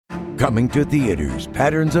Coming to theaters,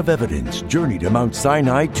 Patterns of Evidence, Journey to Mount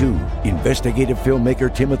Sinai 2. Investigative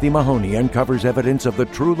filmmaker Timothy Mahoney uncovers evidence of the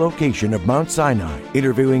true location of Mount Sinai,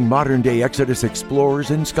 interviewing modern-day Exodus explorers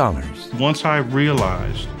and scholars. Once I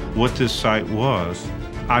realized what this site was,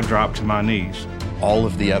 I dropped to my knees. All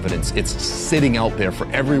of the evidence, it's sitting out there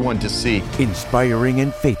for everyone to see. Inspiring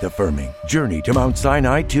and faith-affirming. Journey to Mount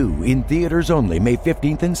Sinai 2 in theaters only May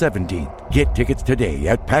 15th and 17th. Get tickets today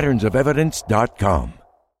at patternsofevidence.com.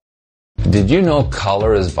 Did you know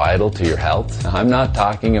color is vital to your health? I'm not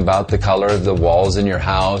talking about the color of the walls in your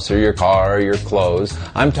house or your car or your clothes.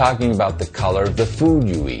 I'm talking about the color of the food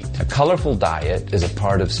you eat. A colorful diet is a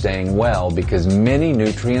part of staying well because many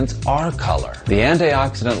nutrients are color. The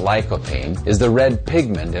antioxidant lycopene is the red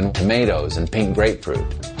pigment in tomatoes and pink grapefruit.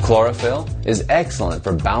 Chlorophyll is excellent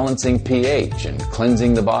for balancing pH and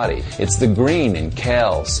cleansing the body. It's the green in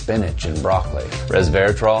kale, spinach, and broccoli.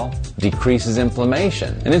 Resveratrol decreases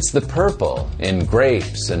inflammation, and it's the purple in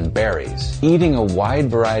grapes and berries. Eating a wide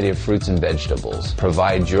variety of fruits and vegetables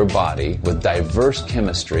provides your body with diverse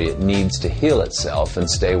chemistry it needs to heal itself and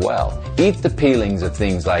stay well. Eat the peelings of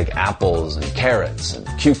things like apples and carrots and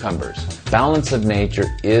cucumbers. Balance of Nature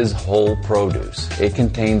is whole produce. It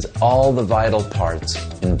contains all the vital parts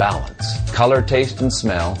in balance. Color, taste, and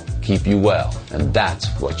smell keep you well, and that's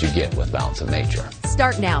what you get with Balance of Nature.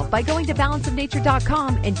 Start now by going to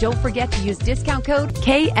balanceofnature.com and don't forget to use discount code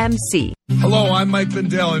KMC. Hello, I'm Mike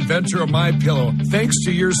Lindell, inventor of MyPillow. Thanks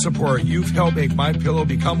to your support, you've helped make MyPillow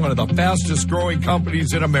become one of the fastest growing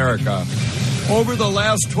companies in America. Over the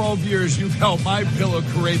last 12 years, you've helped MyPillow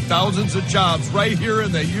create thousands of jobs right here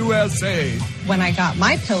in the USA. When I got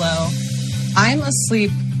MyPillow, I'm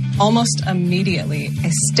asleep almost immediately. I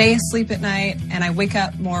stay asleep at night, and I wake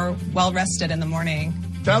up more well-rested in the morning.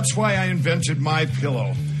 That's why I invented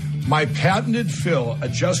MyPillow. My patented fill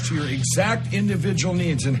adjusts to your exact individual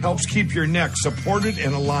needs and helps keep your neck supported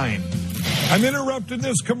and aligned. I'm interrupting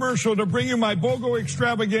this commercial to bring you my BOGO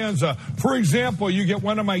extravaganza. For example, you get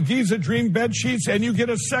one of my Giza Dream bed sheets and you get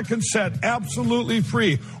a second set absolutely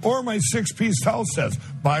free. Or my 6-piece towel sets.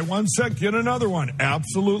 Buy one set, get another one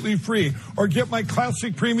absolutely free. Or get my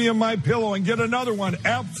classic premium MyPillow and get another one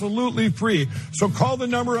absolutely free. So call the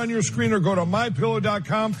number on your screen or go to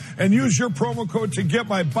MyPillow.com and use your promo code to get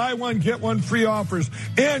my buy one, get one free offers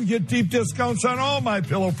and get deep discounts on all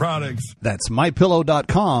MyPillow products. That's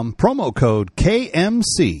MyPillow.com, promo code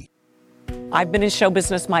KMC. I've been in show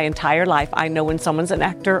business my entire life. I know when someone's an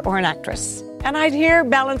actor or an actress. And I'd hear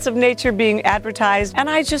Balance of Nature being advertised, and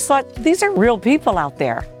I just thought, these are real people out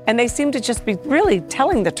there. And they seem to just be really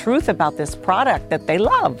telling the truth about this product that they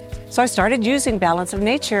love. So I started using Balance of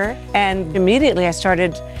Nature, and immediately I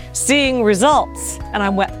started seeing results. And I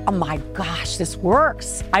went, oh my gosh, this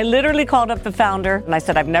works. I literally called up the founder, and I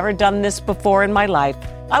said, I've never done this before in my life.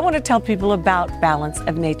 I want to tell people about Balance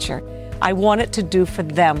of Nature. I want it to do for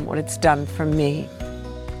them what it's done for me.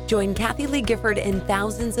 Join Kathy Lee Gifford and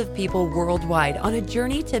thousands of people worldwide on a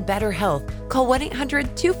journey to better health. Call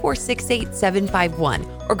 1-800-246-8751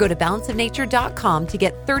 or go to balanceofnature.com to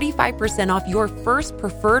get 35% off your first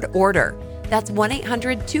preferred order. That's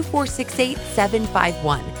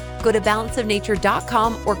 1-800-246-8751. Go to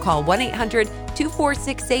balanceofnature.com or call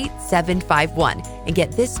 1-800-246-8751 and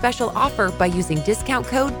get this special offer by using discount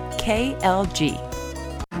code KLG.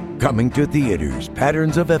 Coming to theaters,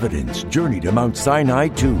 Patterns of Evidence, Journey to Mount Sinai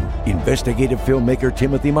 2. Investigative filmmaker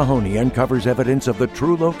Timothy Mahoney uncovers evidence of the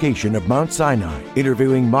true location of Mount Sinai,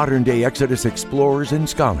 interviewing modern-day Exodus explorers and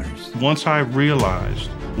scholars. Once I realized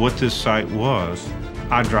what this site was,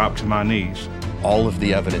 I dropped to my knees. All of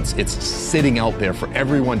the evidence, it's sitting out there for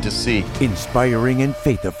everyone to see. Inspiring and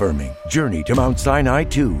faith-affirming. Journey to Mount Sinai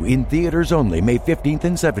 2 in theaters only May 15th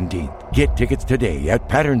and 17th. Get tickets today at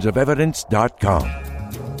patternsofevidence.com.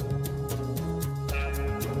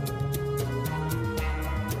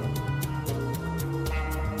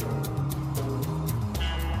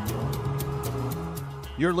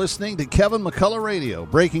 You're listening to Kevin McCullough Radio,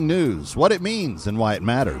 breaking news, what it means and why it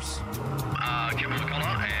matters. Kevin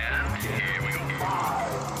McCullough, and here we go.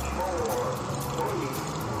 5, 4, 3,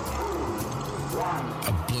 2, 1.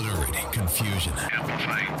 Obliterating confusion.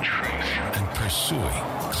 Amplifying truth. And pursuing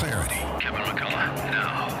clarity. Kevin McCullough,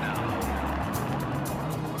 now.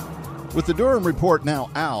 With the Durham report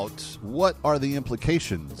now out, what are the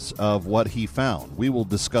implications of what he found? We will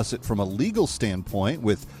discuss it from a legal standpoint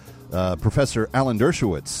with Professor Alan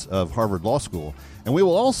Dershowitz of Harvard Law School. And we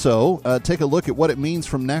will also take a look at what it means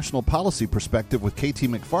from national policy perspective with KT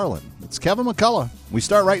McFarland. It's Kevin McCullough. We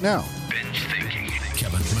start right now. Binge thinking.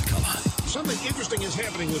 Kevin McCullough. something interesting is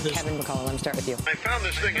happening with this. Kevin McCullough, let me start with you. I found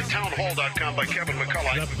this thing at townhall.com by Kevin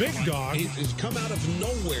McCullough. The big dog has come out of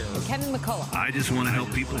nowhere. Kevin McCullough. I just want to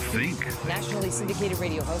help people think. Nationally syndicated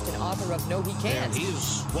radio host and author of No He Can't. And he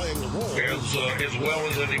is playing the role As well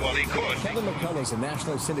as anybody could. Kevin McCullough is a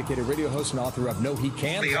nationally syndicated radio host and author of No He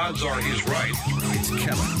Can't. The odds are he's right. It's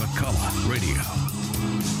Kevin McCullough Radio.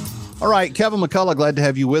 All right, Kevin McCullough, glad to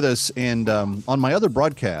have you with us. And on my other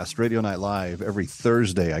broadcast, Radio Night Live, every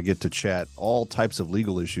Thursday, I get to chat all types of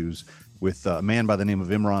legal issues with a man by the name of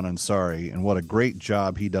Imran Ansari, and what a great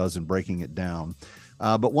job he does in breaking it down.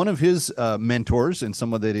 But one of his mentors, and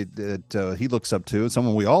someone that he looks up to,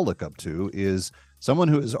 someone we all look up to, is someone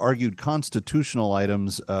who has argued constitutional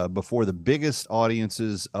items before the biggest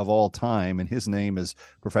audiences of all time, and his name is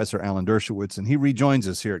Professor Alan Dershowitz, and he rejoins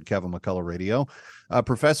us here at Kevin McCullough Radio.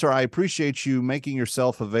 Professor, I appreciate you making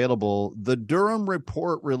yourself available. The Durham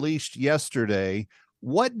report released yesterday.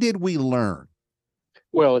 What did we learn?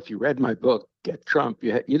 Well, if you read my book, Get Trump,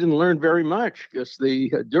 you didn't learn very much, because the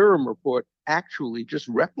Durham report actually just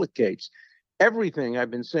replicates everything I've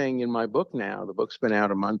been saying in my book now. The book's been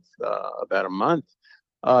out about a month.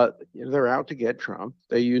 They're out to get Trump.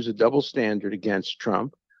 They use a double standard against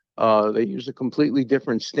Trump. They use a completely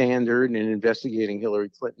different standard in investigating Hillary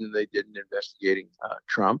Clinton than they did in investigating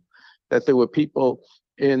Trump. That there were people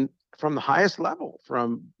from the highest level,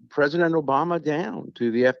 from President Obama down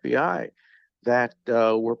to the FBI, that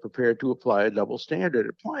were prepared to apply a double standard.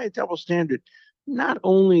 Apply a double standard not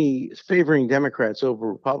only favoring Democrats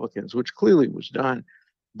over Republicans, which clearly was done,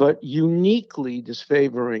 but uniquely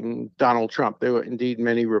disfavoring Donald Trump. There were indeed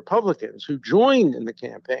many Republicans who joined in the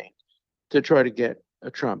campaign to try to get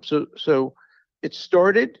Trump. So it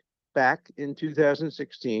started back in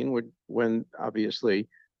 2016 when obviously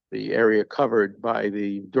the area covered by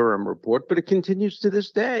the Durham report, but it continues to this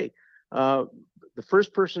day. The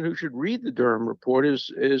first person who should read the Durham report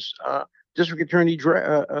is District Attorney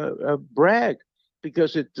Bragg,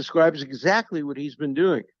 because it describes exactly what he's been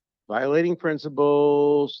doing: violating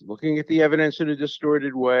principles, looking at the evidence in a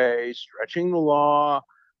distorted way, stretching the law.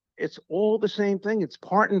 It's all the same thing. It's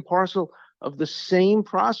part and parcel of the same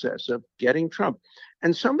process of getting Trump.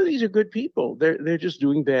 And some of these are good people. They're just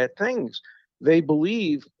doing bad things. They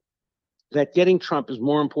believe that getting Trump is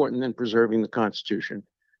more important than preserving the Constitution.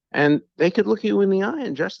 And they could look you in the eye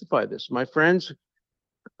and justify this. My friends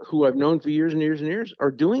who I've known for years and years and years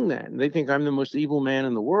are doing that. And they think I'm the most evil man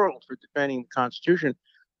in the world for defending the Constitution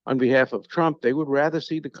on behalf of Trump. They would rather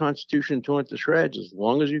see the Constitution torn to shreds as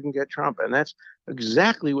long as you can get Trump. And that's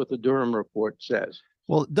exactly what the Durham report says.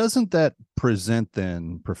 Well, doesn't that present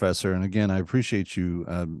then, Professor, and again, I appreciate you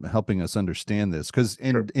helping us understand this, because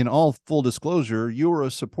in all full disclosure, you were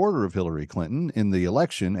a supporter of Hillary Clinton in the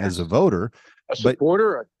election as a voter. A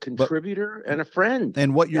supporter, a contributor, and a friend.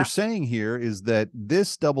 And what you're saying here is that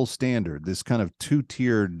this double standard, this kind of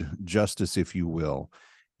two-tiered justice, if you will,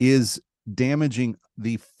 is damaging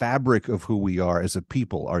the fabric of who we are as a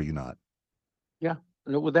people, are you not? Yeah,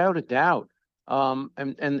 no, without a doubt.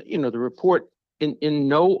 And you know, the report in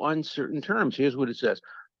no uncertain terms, here's what it says.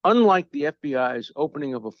 Unlike the FBI's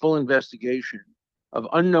opening of a full investigation of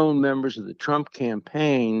unknown members of the Trump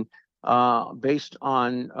campaign based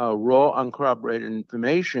on raw, uncorroborated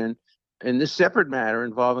information, in this separate matter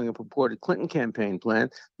involving a purported Clinton campaign plan,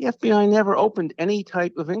 the FBI never opened any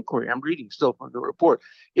type of inquiry. I'm reading still from the report.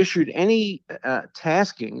 Issued any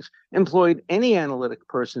taskings, employed any analytic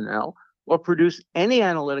personnel, or produced any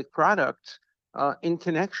analytic products in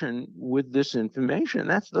connection with this information.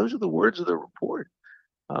 Those are the words of the report.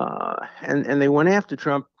 And they went after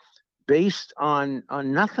Trump based on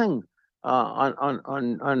nothing,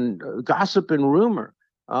 on gossip and rumor.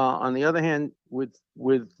 On the other hand, with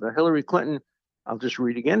Hillary Clinton, I'll just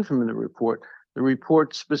read again from the report. The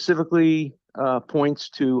report specifically points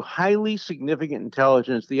to highly significant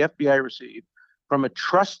intelligence the FBI received from a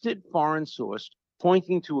trusted foreign source,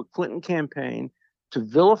 pointing to a Clinton campaign to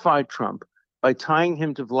vilify Trump by tying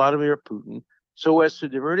him to Vladimir Putin, so as to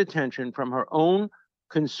divert attention from her own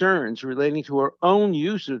concerns relating to her own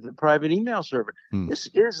use of the private email server. This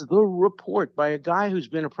is the report by a guy who's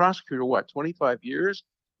been a prosecutor, 25 years?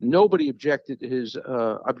 Nobody objected to his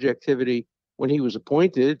objectivity when he was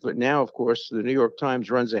appointed, but now, of course, the New York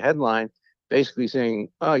Times runs a headline basically saying,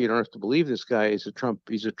 "Oh, you don't have to believe this guy. He's a Trump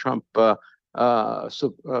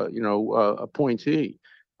appointee."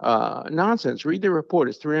 Nonsense. Read the report.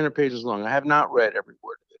 It's 300 pages long. I have not read every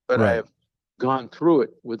word of it, but I have gone through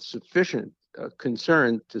it with sufficient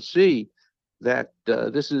concern to see that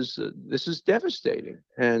this is devastating,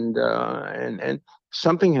 and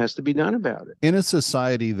something has to be done about it. In a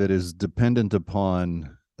society that is dependent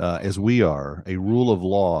upon as we are, a rule of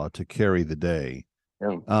law to carry the day.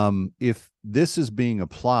 Yeah. If this is being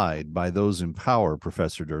applied by those in power,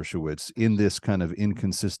 Professor Dershowitz, in this kind of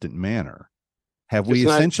inconsistent manner, have we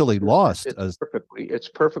essentially lost? It's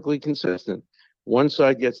perfectly consistent. One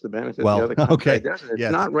side gets the benefit, Well, the other side okay. doesn't. It's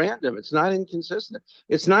Yes. not random. It's not inconsistent.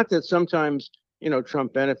 It's not that sometimes,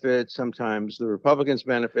 Trump benefits, sometimes the Republicans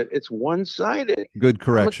benefit. It's one-sided. Good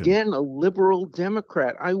correction. I'm, again, a liberal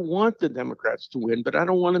Democrat. I want the Democrats to win, but I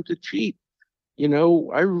don't want them to cheat.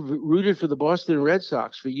 I rooted for the Boston Red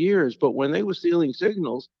Sox for years, but when they were stealing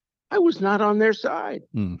signals, I was not on their side.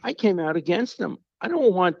 I came out against them. I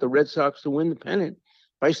don't want the Red Sox to win the pennant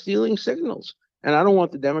by stealing signals. And I don't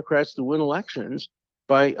want the Democrats to win elections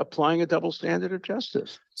by applying a double standard of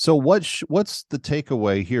justice. So what's the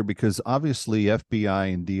takeaway here? Because obviously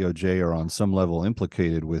FBI and DOJ are on some level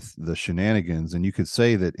implicated with the shenanigans. And you could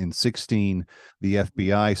say that in 2016, the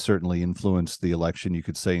FBI certainly influenced the election. You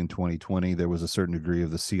could say in 2020, there was a certain degree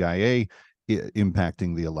of the CIA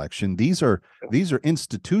impacting the election. These are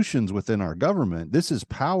institutions within our government. This is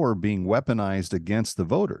power being weaponized against the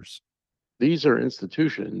voters. These are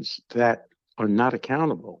institutions that are not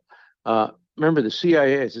accountable. Remember, the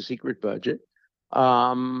CIA has a secret budget.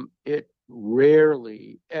 It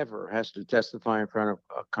rarely ever has to testify in front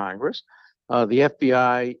of Congress. The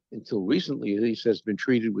FBI, until recently at least, has been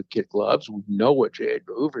treated with kid gloves. We know what J.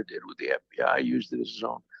 Edgar Hoover did with the FBI, used it as his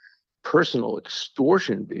own personal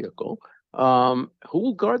extortion vehicle. Who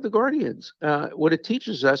will guard the guardians? What it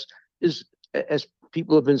teaches us is, as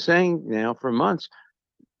people have been saying now for months,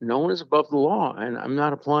 no one is above the law. And I'm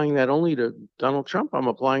not applying that only to Donald Trump. I'm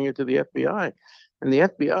applying it to the FBI. And the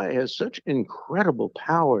FBI has such incredible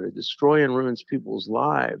power to destroy and ruin people's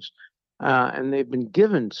lives. And they've been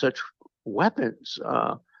given such weapons,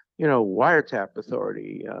 wiretap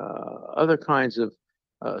authority, other kinds of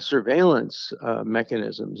surveillance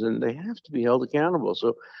mechanisms, and they have to be held accountable.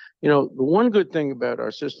 So, the one good thing about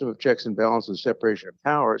our system of checks and balances, separation of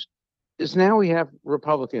powers, is now we have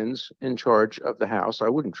Republicans in charge of the House. I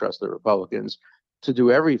wouldn't trust the Republicans to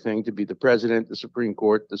do everything, to be the president, the Supreme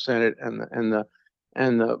Court, the Senate, and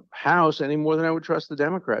the House any more than I would trust the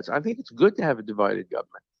Democrats. I think it's good to have a divided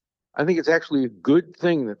government. I think it's actually a good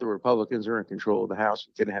thing that the Republicans are in control of the House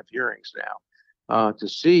and can have hearings now to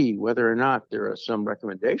see whether or not there are some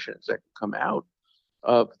recommendations that can come out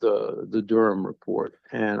of the Durham report.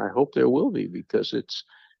 And I hope there will be, because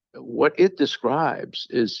what it describes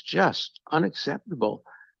is just unacceptable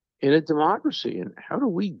in a democracy. And how do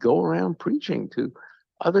we go around preaching to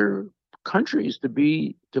other countries to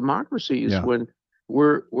be democracies when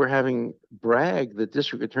we're having Bragg, the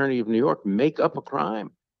district attorney of New York, make up a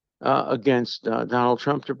crime against Donald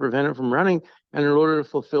Trump to prevent him from running, and in order to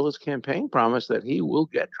fulfill his campaign promise that he will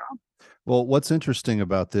get Trump? Well, what's interesting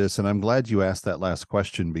about this, and I'm glad you asked that last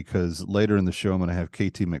question, because later in the show, I'm going to have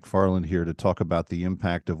KT McFarland here to talk about the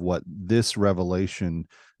impact of what this revelation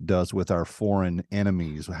does with our foreign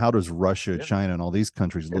enemies. How does Russia, China, and all these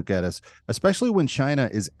countries look at us, especially when China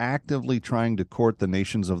is actively trying to court the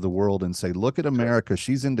nations of the world and say, look at America,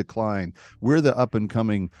 she's in decline. We're the up and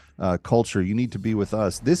coming culture. You need to be with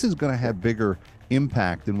us. This is going to have bigger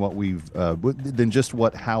impact than what we've than just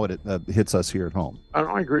how it hits us here at home.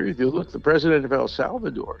 I agree with you. Look, the president of El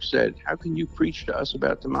Salvador said, how can you preach to us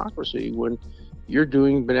about democracy when you're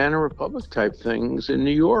doing Banana Republic type things in New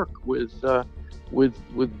York with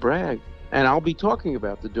Bragg? And I'll be talking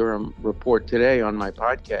about the Durham report today on my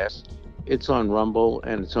podcast. It's on Rumble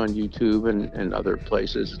and it's on YouTube and other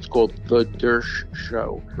places. It's called The Dersh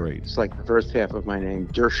Show. Great. It's like the first half of my name,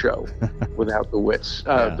 Dershow, without the wits.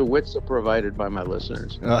 The wits are provided by my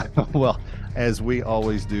listeners. Well, as we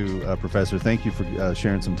always do, Professor, thank you for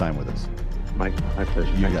sharing some time with us. My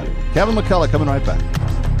pleasure. You got it. Kevin McCullough coming right back.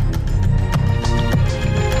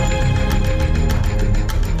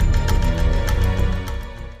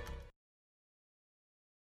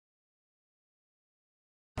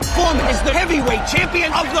 Is the heavyweight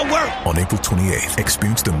champion of the world. On April 28th,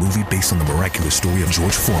 experience the movie based on the miraculous story of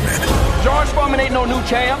George Foreman. George Foreman ain't no new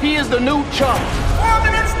champ. He is the new chump. 4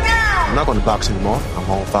 minutes down. I'm not going to box anymore. I'm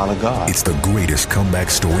going to follow God. It's the greatest comeback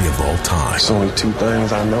story of all time. There's only two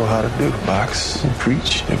things I know how to do. Box and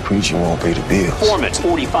preach. And preaching won't pay the bills. Foreman's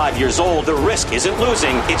 45 years old. The risk isn't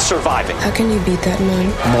losing, it's surviving. How can you beat that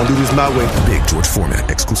man? I'm going to do this my way. Big George Foreman,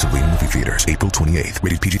 exclusively in movie theaters. April 28th.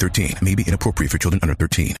 Rated PG-13. May be inappropriate for children under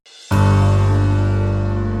 13.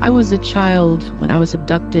 I was a child when I was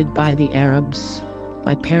abducted by the Arabs.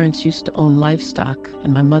 My parents used to own livestock,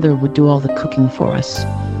 and my mother would do all the cooking for us.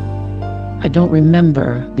 I don't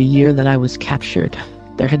remember the year that I was captured.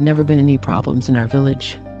 There had never been any problems in our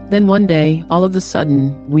village. Then one day, all of a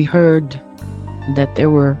sudden, we heard that there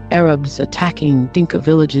were Arabs attacking Dinka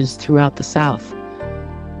villages throughout the south.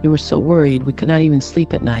 We were so worried we could not even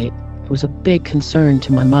sleep at night. It was a big concern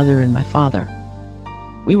to my mother and my father.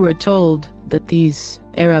 We were told that these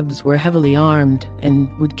Arabs were heavily armed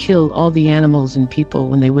and would kill all the animals and people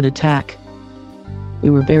when they would attack. We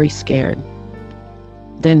were very scared.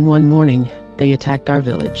 Then one morning, they attacked our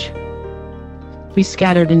village. We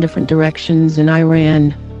scattered in different directions and I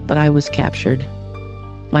ran, but I was captured.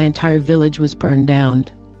 My entire village was burned down,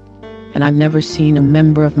 and I've never seen a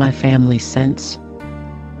member of my family since.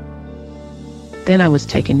 Then I was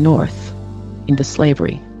taken north, into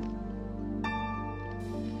slavery.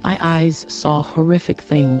 My eyes saw horrific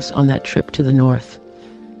things on that trip to the north.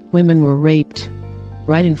 Women were raped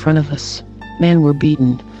right in front of us. Men were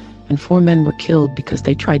beaten, and 4 men were killed because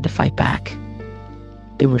they tried to fight back.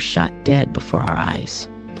 They were shot dead before our eyes.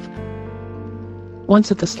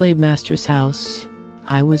 Once at the slave master's house,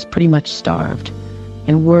 I was pretty much starved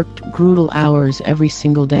and worked brutal hours every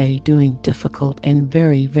single day doing difficult and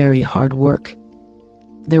very, very hard work.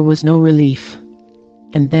 There was no relief.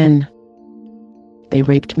 And then they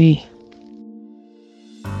raped me.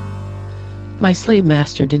 My slave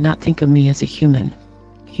master did not think of me as a human.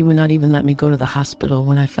 He would not even let me go to the hospital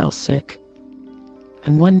when I fell sick.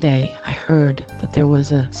 And one day I heard that there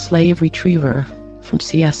was a slave retriever from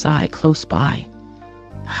CSI close by.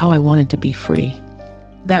 How I wanted to be free.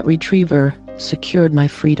 That retriever secured my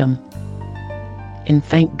freedom. And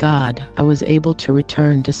thank God I was able to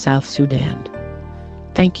return to South Sudan.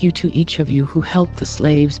 Thank you to each of you who helped the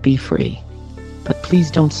slaves be free. But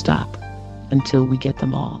please don't stop until we get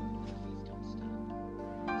them all.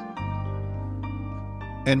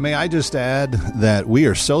 And may I just add that we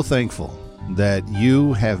are so thankful that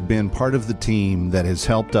you have been part of the team that has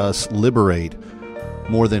helped us liberate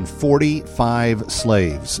more than 45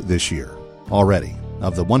 slaves this year already.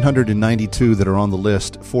 Of the 192 that are on the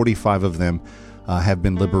list, 45 of them have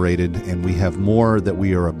been liberated, and we have more that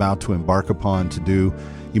we are about to embark upon to do.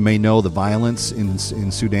 You may know the violence in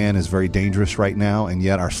Sudan is very dangerous right now, and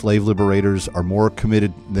yet our slave liberators are more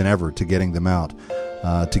committed than ever to getting them out,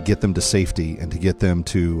 to get them to safety and to get them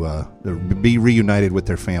to be reunited with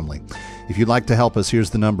their family. If you'd like to help us, here's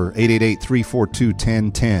the number,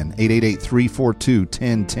 888-342-1010,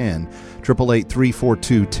 888-342-1010,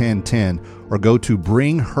 888-342-1010, or go to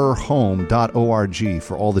bringherhome.org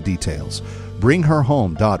for all the details.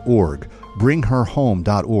 Bringherhome.org,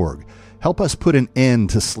 bringherhome.org. Help us put an end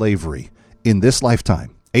to slavery in this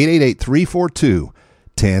lifetime.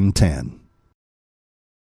 888-342-1010.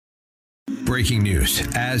 Breaking news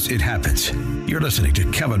as it happens. You're listening to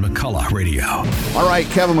Kevin McCullough Radio. All right,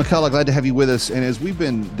 Kevin McCullough, glad to have you with us. And as we've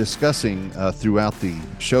been discussing throughout the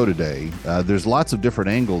show today, there's lots of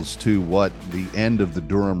different angles to what the end of the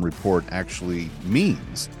Durham report actually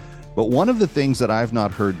means. But one of the things that I've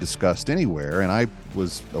not heard discussed anywhere, and I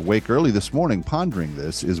was awake early this morning pondering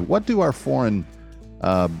this, is what do our foreign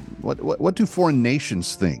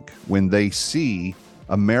nations think when they see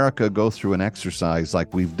America go through an exercise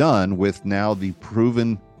like we've done with now the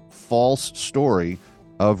proven false story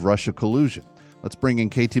of Russia collusion? Let's bring in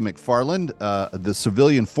Katie McFarland, the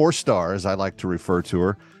civilian 4-star, as I like to refer to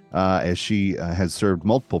her, as she has served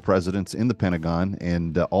multiple presidents in the Pentagon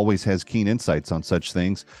and always has keen insights on such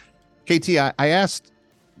things. Katie, I asked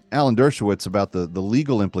Alan Dershowitz about the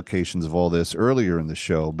legal implications of all this earlier in the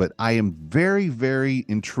show, but I am very, very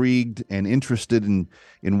intrigued and interested in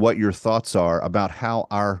what your thoughts are about how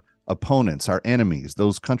our opponents, our enemies,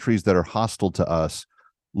 those countries that are hostile to us,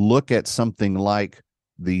 look at something like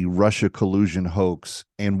the Russia collusion hoax,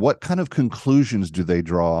 and what kind of conclusions do they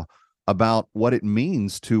draw about what it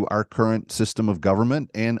means to our current system of government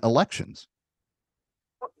and elections?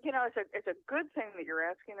 Well, it's a good thing that you're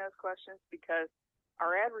asking those questions, because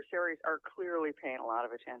our adversaries are clearly paying a lot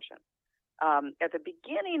of attention. At the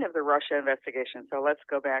beginning of the Russia investigation, so let's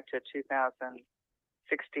go back to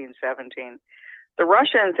 2016, 17, the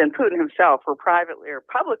Russians and Putin himself were privately or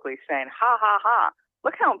publicly saying, ha, ha, ha,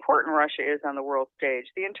 look how important Russia is on the world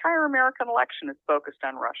stage. The entire American election is focused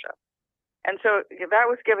on Russia. And so that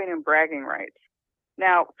was giving him bragging rights.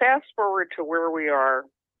 Now, fast forward to where we are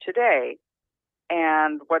today,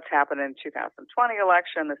 and what's happened in 2020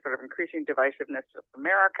 election, the sort of increasing divisiveness of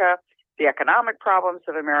America, the economic problems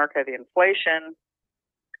of America, the inflation,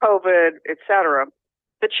 COVID, etc.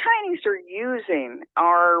 The Chinese are using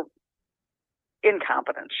our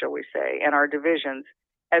incompetence, shall we say, and our divisions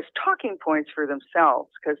as talking points for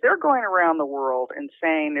themselves, because they're going around the world and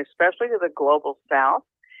saying, especially to the global south,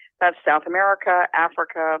 that's South America,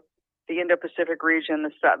 Africa, the Indo-Pacific region,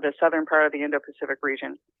 the southern part of the Indo-Pacific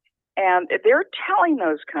region, and they're telling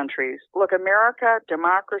those countries, look, America,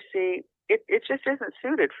 democracy, it just isn't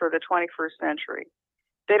suited for the 21st century.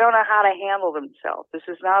 They don't know how to handle themselves. This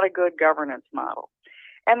is not a good governance model.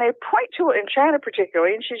 And they point to it in China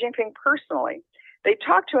particularly, and Xi Jinping personally. They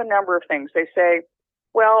talk to a number of things. They say,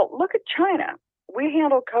 well, look at China. We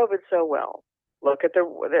handled COVID so well. Look at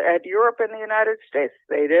Europe and the United States.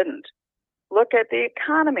 They didn't. Look at the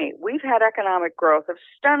economy. We've had economic growth of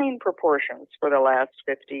stunning proportions for the last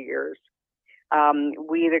 50 years.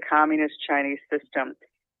 We, the communist Chinese system.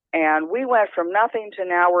 And we went from nothing to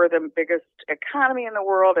now we're the biggest economy in the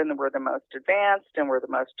world, and we're the most advanced, and we're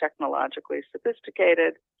the most technologically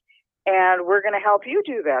sophisticated. And we're going to help you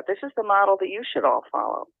do that. This is the model that you should all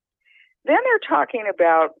follow. Then they're talking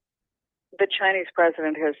about the Chinese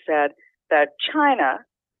president has said that China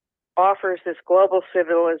offers this global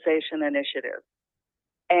civilization initiative.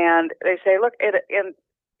 And they say, look,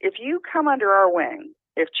 if you come under our wing,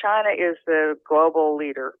 if China is the global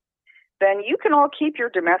leader, then you can all keep your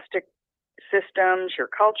domestic systems, your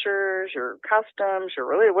cultures, your customs, your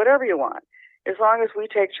really whatever you want, as long as we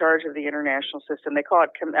take charge of the international system. They call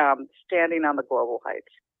it standing on the global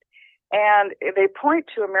heights. And they point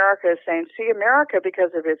to America as saying, see, America,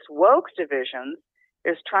 because of its woke divisions,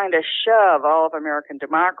 is trying to shove all of American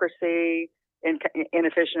democracy,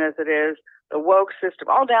 inefficient as it is, the woke system,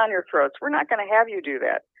 all down your throats. We're not going to have you do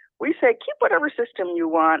that. We say, keep whatever system you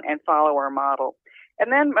want and follow our model.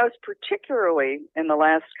 And then most particularly in the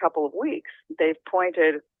last couple of weeks, they've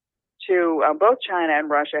pointed to, both China and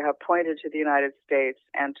Russia have pointed to the United States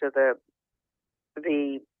and to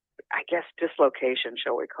the I guess, dislocation,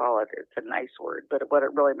 shall we call it. It's a nice word, but what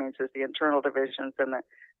it really means is the internal divisions and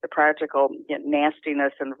the practical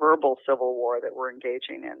nastiness and verbal civil war that we're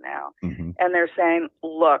engaging in now. Mm-hmm. And they're saying,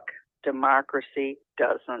 look, democracy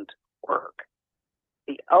doesn't work.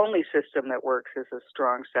 The only system that works is a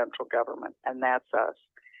strong central government, and that's us.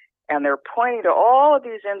 And they're pointing to all of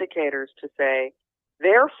these indicators to say,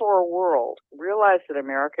 therefore, world, realize that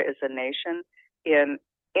America is a nation in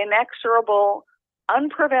inexorable,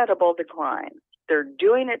 unpreventable decline. They're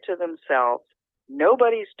doing it to themselves.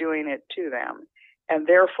 Nobody's doing it to them. And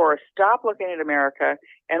therefore, stop looking at America,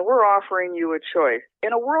 and we're offering you a choice.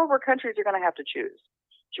 In a world where countries are going to have to choose,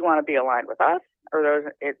 do you want to be aligned with us or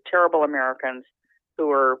those terrible Americans who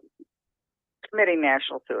are committing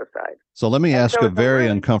national suicide? So let me ask a very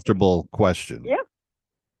uncomfortable question.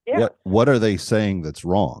 Yeah. What are they saying that's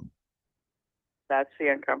wrong? That's the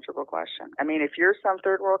uncomfortable question. I mean, if you're some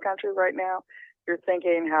third world country right now, you're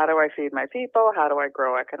thinking, how do I feed my people? How do I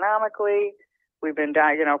grow economically? We've been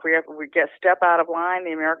dying. You know, if we get step out of line,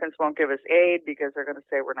 the Americans won't give us aid because they're going to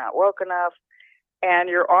say we're not woke enough. And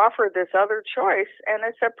you're offered this other choice, and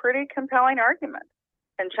it's a pretty compelling argument.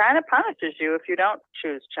 And China punishes you if you don't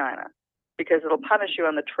choose China, because it'll punish you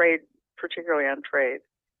on the trade, particularly on trade.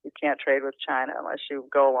 You can't trade with China unless you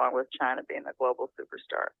go along with China being a global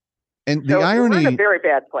superstar. And the irony, we're in a very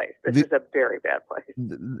bad place. This is a very bad place.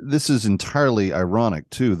 This is entirely ironic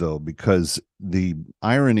too, though, because the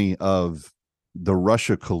irony of the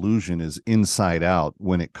Russia collusion is inside out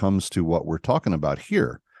when it comes to what we're talking about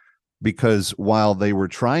here. Because while they were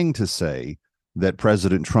trying to say that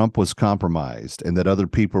President Trump was compromised and that other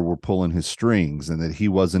people were pulling his strings and that he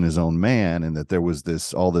wasn't his own man and that there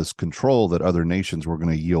was all this control that other nations were going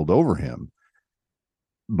to yield over him,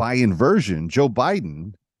 by inversion, Joe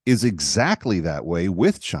Biden is exactly that way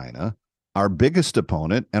with China, our biggest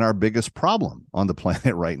opponent and our biggest problem on the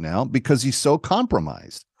planet right now, because he's so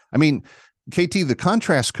compromised. I mean, KT, the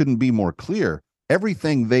contrast couldn't be more clear.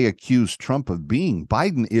 Everything they accuse Trump of being,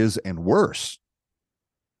 Biden is, and worse.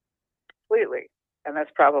 Completely. And that's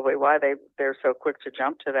probably why they're so quick to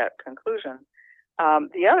jump to that conclusion.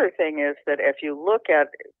 The other thing is that if you look at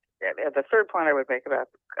the third point I would make about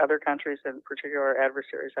other countries, in particular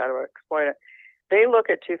adversaries, how to exploit it, they look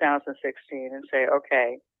at 2016 and say,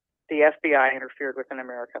 okay, the FBI interfered with an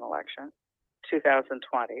American election.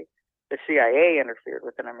 2020, the CIA interfered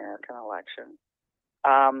with an American election.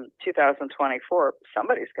 2024,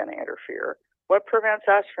 somebody's going to interfere. What prevents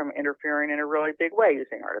us from interfering in a really big way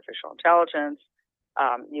using artificial intelligence,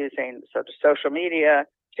 using social media,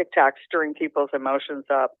 TikTok stirring people's emotions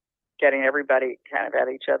up, getting everybody kind of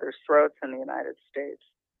at each other's throats in the United States?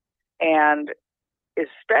 And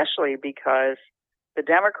especially because the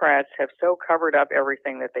Democrats have so covered up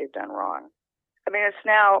everything that they've done wrong. I mean, it's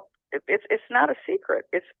not a secret.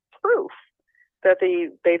 It's proof that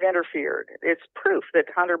they've interfered. It's proof that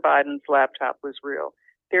Hunter Biden's laptop was real.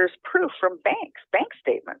 There's proof from bank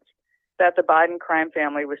statements, that the Biden crime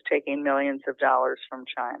family was taking millions of dollars from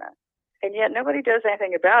China. And yet nobody does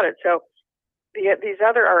anything about it. So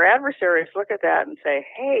our adversaries look at that and say,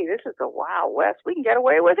 hey, this is the Wild West. We can get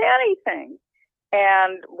away with anything.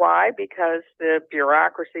 And why? Because the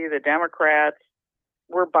bureaucracy, the Democrats,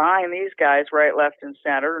 were buying these guys right, left, and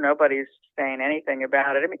center. Nobody's saying anything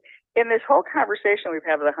about it. I mean, in this whole conversation we've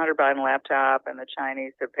had with the Hunter Biden laptop and the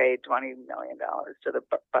Chinese have paid $20 million to the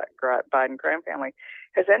Biden crime family,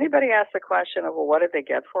 has anybody asked the question of, well, what did they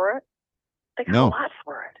get for it? They got a lot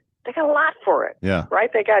for it. They got a lot for it. Yeah.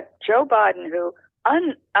 Right? They got Joe Biden, who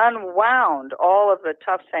unwound all of the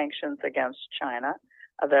tough sanctions against China,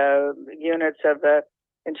 the units of the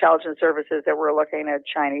intelligence services that were looking at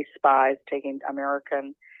Chinese spies taking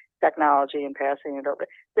American technology and passing it over.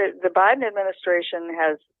 The Biden administration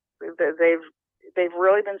has, they've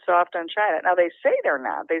really been soft on China. Now, they say they're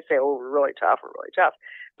not. They say, oh, we're really tough.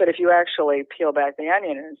 But if you actually peel back the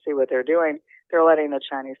onion and see what they're doing, they're letting the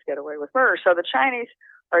Chinese get away with murder. So the Chinese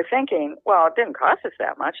are thinking, well, it didn't cost us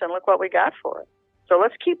that much, and look what we got for it. So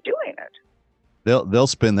let's keep doing it. They'll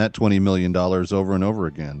spend that $20 million over and over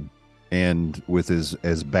again. And with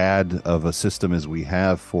as bad of a system as we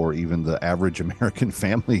have for even the average American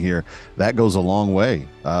family here, that goes a long way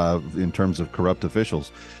in terms of corrupt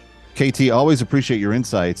officials. KT, always appreciate your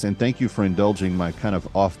insights, and thank you for indulging my kind of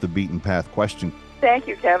off-the-beaten-path question. Thank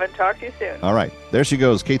you, Kevin. Talk to you soon. All right. There she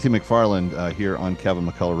goes, KT McFarland here on Kevin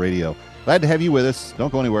McCullough Radio. Glad to have you with us.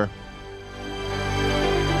 Don't go anywhere.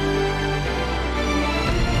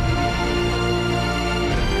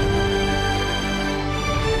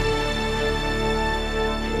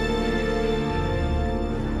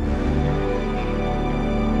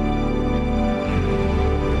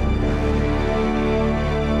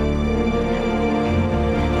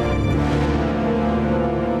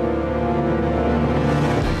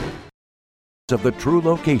 Of the true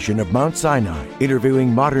location of Mount Sinai,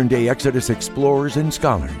 interviewing modern-day Exodus explorers and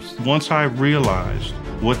scholars. Once I realized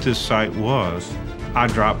what this site was, I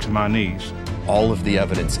dropped to my knees. All of the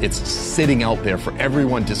evidence, it's sitting out there for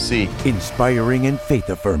everyone to see. Inspiring and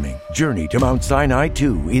faith-affirming. Journey to Mount Sinai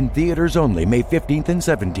 2 in theaters only May 15th and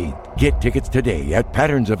 17th. Get tickets today at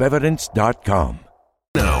patternsofevidence.com.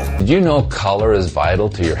 Did you know color is vital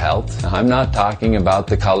to your health? I'm not talking about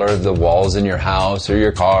the color of the walls in your house or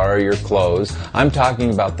your car or your clothes. I'm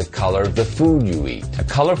talking about the color of the food you eat. A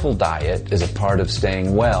colorful diet is a part of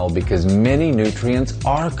staying well because many nutrients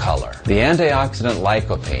are color. The antioxidant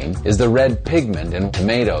lycopene is the red pigment in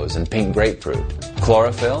tomatoes and pink grapefruit.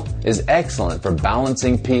 Chlorophyll is excellent for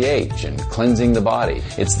balancing pH and cleansing the body.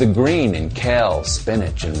 It's the green in kale,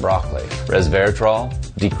 spinach, and broccoli. Resveratrol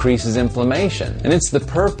decreases inflammation, and it's the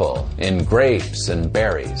purple in grapes and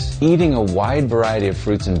berries. Eating a wide variety of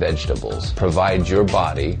fruits and vegetables provides your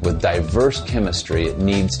body with diverse chemistry it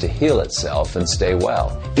needs to heal itself and stay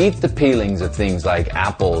well. Eat the peelings of things like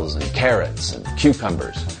apples and carrots and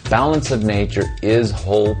cucumbers. Balance of Nature is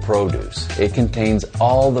whole produce. It contains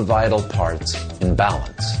all the vital parts in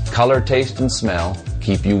balance. Color, taste, and smell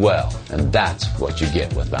keep you well, and that's what you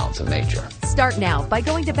get with Balance of Nature. Start now by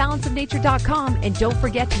going to balanceofnature.com and don't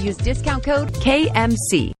forget to use discount code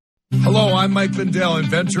KMC. Hello, I'm Mike Lindell,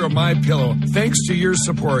 inventor of MyPillow. Thanks to your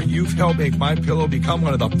support, you've helped make MyPillow become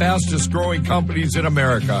one of the fastest growing companies in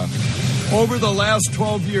America. Over the last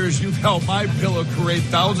 12 years, you've helped MyPillow create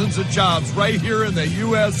thousands of jobs right here in the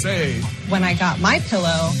USA. When I got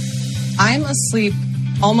MyPillow, I'm asleep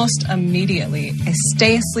almost immediately. I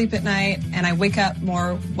stay asleep at night and I wake up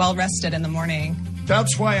more well-rested in the morning.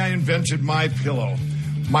 That's why I invented MyPillow.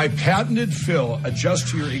 My patented fill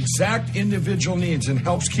adjusts to your exact individual needs and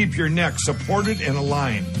helps keep your neck supported and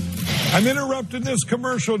aligned. I'm interrupting this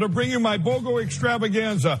commercial to bring you my BOGO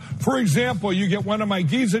extravaganza. For example, you get one of my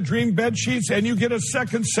Giza Dream bed sheets and you get a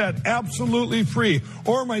second set absolutely free.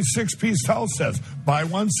 Or my 6-piece towel sets. Buy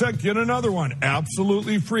one set, get another one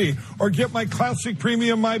absolutely free. Or get my classic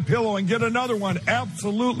premium MyPillow and get another one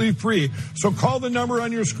absolutely free. So call the number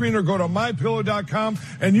on your screen or go to MyPillow.com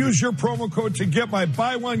and use your promo code to get my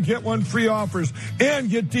buy one, get one free offers and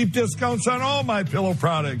get deep discounts on all MyPillow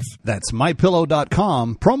products. That's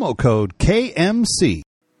MyPillow.com, promo code KMC.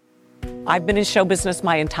 I've been in show business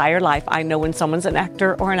my entire life. I know when someone's an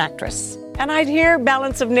actor or an actress. And I'd hear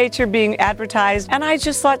Balance of Nature being advertised, and I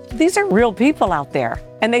just thought, these are real people out there.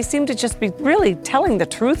 And they seem to just be really telling the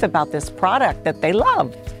truth about this product that they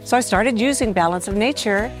love. So I started using Balance of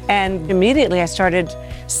Nature, and immediately I started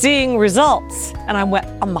seeing results. And I went,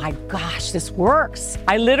 oh my gosh, this works.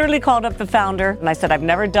 I literally called up the founder, and I said, I've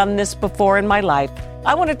never done this before in my life.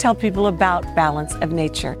 I want to tell people about Balance of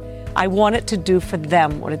Nature. I want it to do for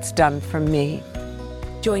them what it's done for me.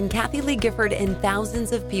 Join Kathy Lee Gifford and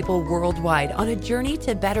thousands of people worldwide on a journey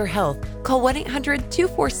to better health. Call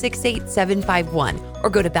 1-800-246-8751 or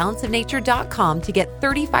go to balanceofnature.com to get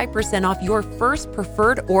 35% off your first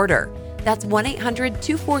preferred order. That's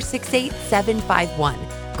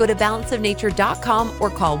 1-800-2468-751. Go to balanceofnature.com or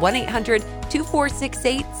call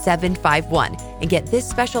 1-800-2468-751 and get this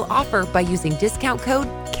special offer by using discount code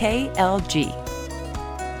KLG.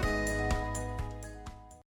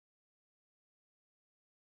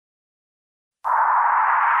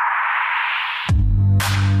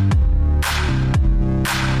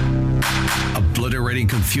 Obliterating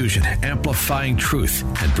confusion, amplifying truth,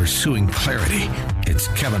 and pursuing clarity. It's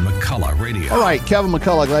Kevin McCullough Radio. All right, Kevin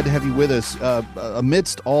McCullough, glad to have you with us.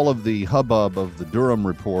 Amidst all of the hubbub of the Durham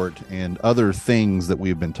report and other things that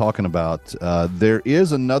we've been talking about, there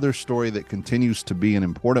is another story that continues to be an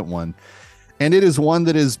important one, and it is one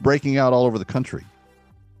that is breaking out all over the country.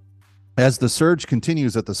 As the surge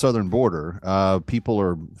continues at the southern border, people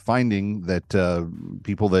are finding that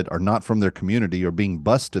people that are not from their community are being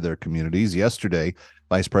bused to their communities. Yesterday,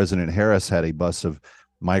 Vice President Harris had a bus of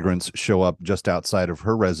migrants show up just outside of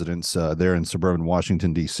her residence there in suburban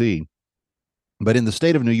Washington, D.C. But in the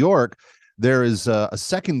state of New York, there is a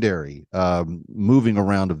secondary moving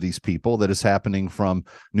around of these people that is happening from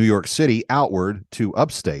New York City outward to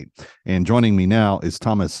upstate. And joining me now is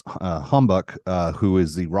Thomas Humbuck, who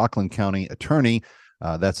is the Rockland County attorney.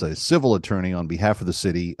 That's a civil attorney on behalf of the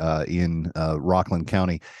city in Rockland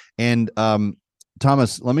County. And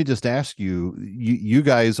Thomas, let me just ask you, you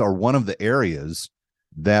guys are one of the areas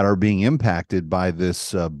that are being impacted by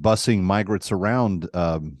this busing migrants around,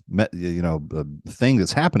 thing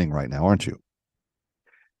that's happening right now, aren't you?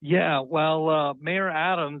 Yeah, well, Mayor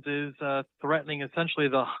Adams is threatening essentially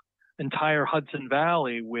the entire Hudson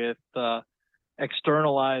Valley with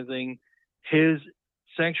externalizing his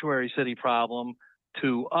sanctuary city problem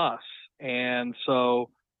to us. And so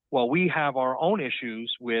while we have our own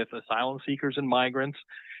issues with asylum seekers and migrants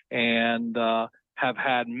and have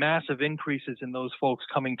had massive increases in those folks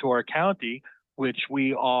coming to our county, which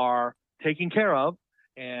we are taking care of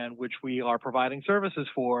and which we are providing services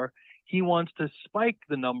for, he wants to spike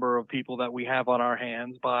the number of people that we have on our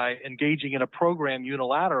hands by engaging in a program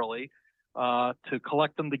unilaterally to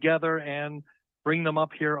collect them together and bring them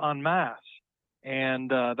up here en masse.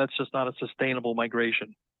 And that's just not a sustainable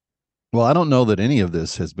migration. Well, I don't know that any of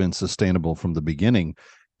this has been sustainable from the beginning.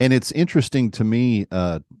 And it's interesting to me,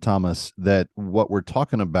 Thomas, that what we're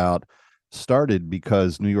talking about started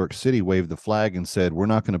because New York City waved the flag and said, we're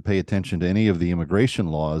not going to pay attention to any of the immigration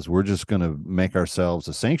laws. We're just going to make ourselves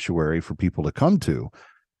a sanctuary for people to come to.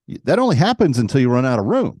 That only happens until you run out of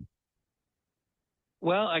room.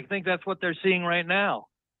 Well, I think that's what they're seeing right now.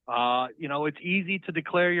 It's easy to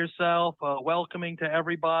declare yourself welcoming to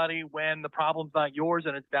everybody when the problem's not yours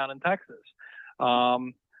and it's down in Texas.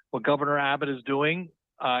 What Governor Abbott is doing,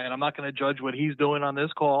 and I'm not going to judge what he's doing on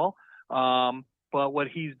this call, but what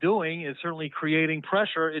he's doing is certainly creating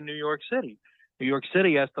pressure in New York City. New York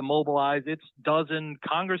City has to mobilize its dozen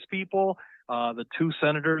congresspeople, the 2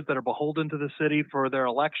 senators that are beholden to the city for their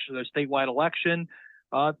election, their statewide election,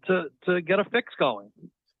 to get a fix going.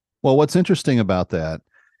 Well, what's interesting about that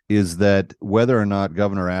is that whether or not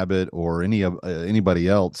Governor Abbott or anybody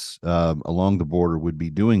else along the border would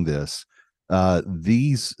be doing this,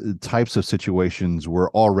 these types of situations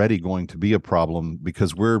were already going to be a problem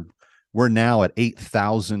because we're now at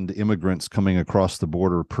 8,000 immigrants coming across the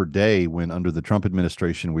border per day, when under the Trump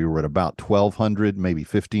administration we were at about 1,200, maybe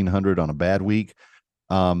 1,500 on a bad week.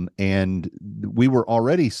 And we were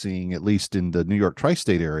already seeing, at least in the New York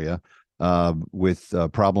tri-state area, with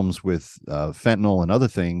problems with fentanyl and other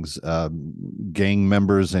things, gang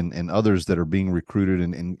members and others that are being recruited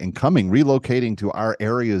and relocating to our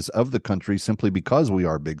areas of the country simply because we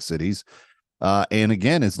are big cities. And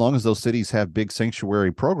again, as long as those cities have big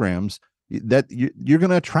sanctuary programs, that you're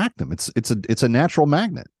going to attract them. It's a natural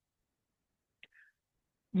magnet.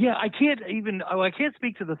 Yeah, I can't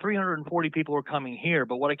speak to the 340 people who are coming here,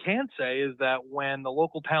 but what I can say is that when the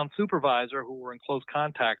local town supervisor, who we're in close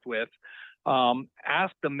contact with,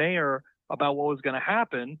 asked the mayor about what was going to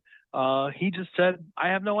happen, he just said, I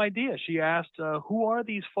have no idea. She asked, who are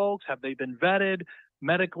these folks? Have they been vetted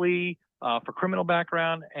medically for criminal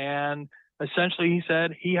background? And essentially he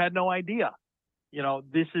said he had no idea.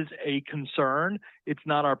 This is a concern. It's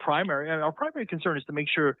not our primary. Our primary concern is to make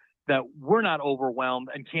sure that we're not overwhelmed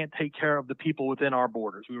and can't take care of the people within our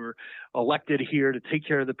borders. We were elected here to take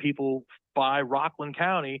care of the people by Rockland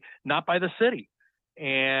County, not by the city.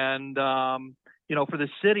 And, for the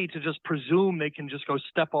city to just presume they can just go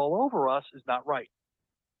step all over us is not right.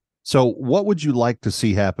 So what would you like to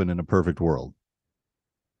see happen in a perfect world?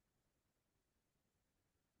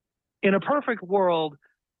 In a perfect world,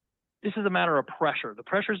 this is a matter of pressure. The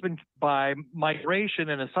pressure has been by migration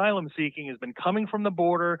and asylum seeking has been coming from the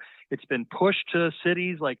border. It's been pushed to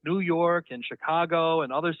cities like New York and Chicago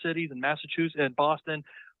and other cities in Massachusetts and Boston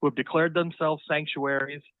who have declared themselves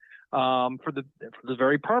sanctuaries for the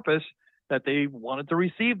very purpose that they wanted to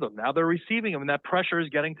receive them. Now they're receiving them, and that pressure is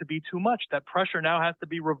getting to be too much. That pressure now has to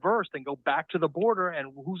be reversed and go back to the border,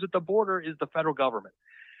 and who's at the border is the federal government.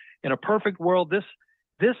 In a perfect world,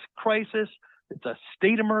 this crisis, it's a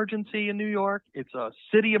state emergency in New York, it's a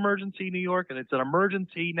city emergency in New York, and it's an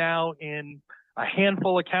emergency now in a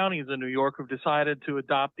handful of counties in New York who've decided to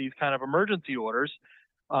adopt these kind of emergency orders.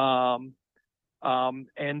 And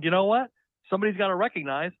you know what? Somebody's got to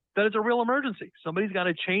recognize that it's a real emergency. Somebody's got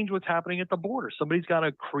to change what's happening at the border. Somebody's got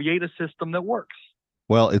to create a system that works.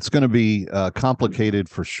 Well, it's going to be complicated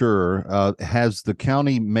for sure. Has the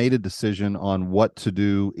county made a decision on what to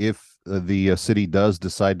do if the city does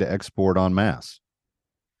decide to export en masse?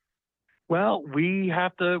 Well, we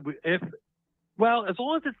have to, as long as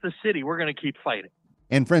it's the city, we're going to keep fighting.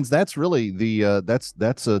 And friends, that's really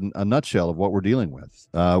that's a nutshell of what we're dealing with.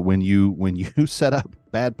 When you set up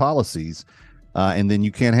bad policies and then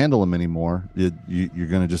you can't handle them anymore, you're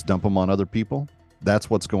going to just dump them on other people.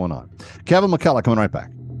 That's what's going on. Kevin McCullough coming right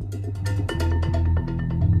back.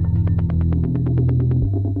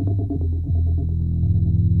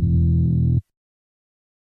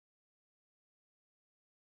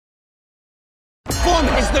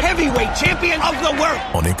 Foreman is the heavyweight champion of the world.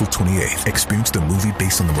 On April 28th, experience the movie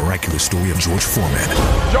based on the miraculous story of George Foreman.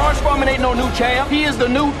 George Foreman ain't no new champ. He is the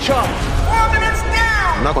new chump. 4 minutes down.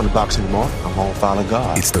 I'm not going to box anymore. I'm going to follow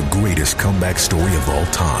God. It's the greatest comeback story of all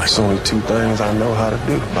time. There's only two things I know how to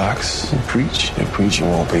do. Box and preach. And preaching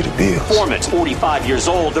won't pay the bills. Foreman's 45 years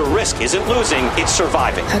old. The risk isn't losing, it's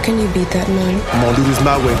surviving. How can you beat that man? I'm going to do this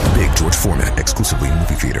my way. Big George Foreman, exclusively in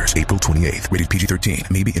movie theaters, April 28th. Rated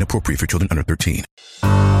PG-13. May be inappropriate for children under 13.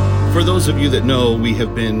 For those of you that know, we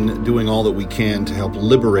have been doing all that we can to help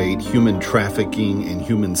liberate human trafficking and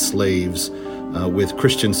human slaves with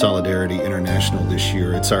Christian Solidarity International this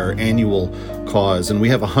year. It's our annual cause, and we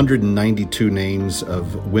have 192 names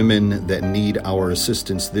of women that need our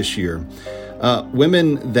assistance this year.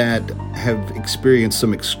 Women that have experienced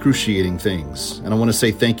some excruciating things. And I want to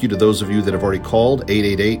say thank you to those of you that have already called,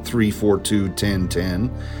 888-342-1010.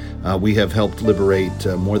 We have helped liberate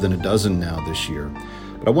more than a dozen now this year.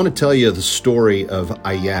 But I want to tell you the story of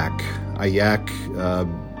Ayak. Ayak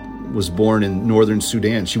was born in northern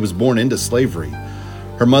Sudan. She was born into slavery.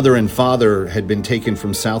 Her mother and father had been taken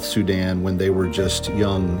from South Sudan when they were just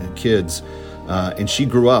young kids, and she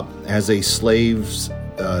grew up as a slave's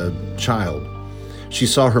child. She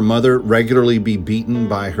saw her mother regularly be beaten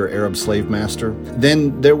by her Arab slave master.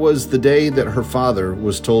 Then there was the day that her father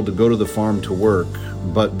was told to go to the farm to work,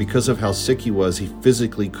 but because of how sick he was, he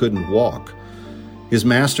physically couldn't walk. His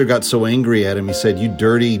master got so angry at him, he said, "You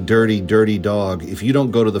dirty, dirty, dirty dog. If you don't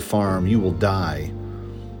go to the farm, you will die."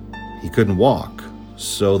 He couldn't walk,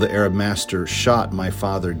 so the Arab master shot my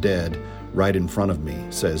father dead right in front of me,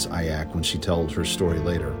 says Ayak when she tells her story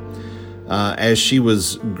later. As she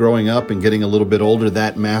was growing up and getting a little bit older,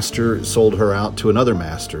 that master sold her out to another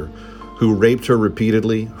master who raped her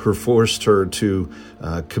repeatedly, who forced her to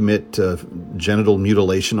commit genital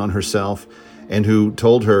mutilation on herself, and who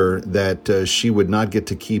told her that she would not get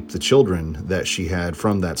to keep the children that she had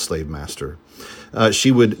from that slave master.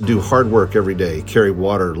 She would do hard work every day, carry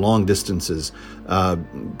water long distances,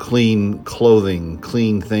 clean clothing,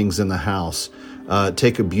 clean things in the house,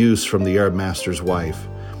 take abuse from the Arab master's wife.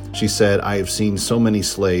 She said, "I have seen so many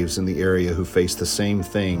slaves in the area who face the same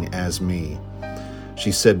thing as me."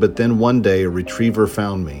 She said, "But then one day a retriever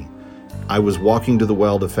found me. I was walking to the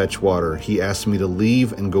well to fetch water. He asked me to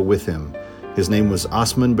leave and go with him. His name was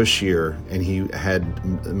Osman Bashir, and he had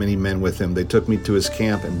many men with him. They took me to his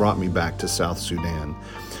camp and brought me back to South Sudan."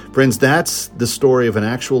 Friends, that's the story of an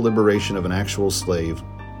actual liberation of an actual slave.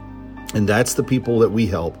 And that's the people that we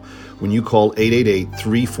help when you call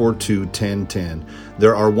 888-342-1010.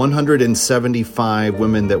 There are 175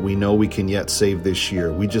 women that we know we can yet save this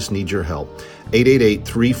year. We just need your help.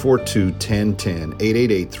 888-342-1010.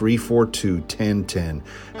 888-342-1010.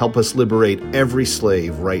 Help us liberate every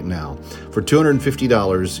slave right now. For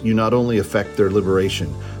 $250, you not only affect their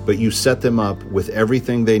liberation, but you set them up with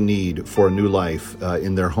everything they need for a new life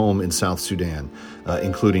in their home in South Sudan,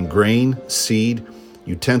 including grain, seed,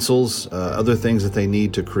 utensils, other things that they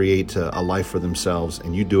need to create a life for themselves.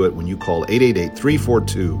 And you do it when you call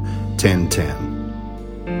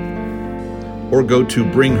 888-342-1010. Or go to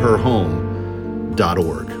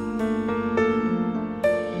bringherhome.org.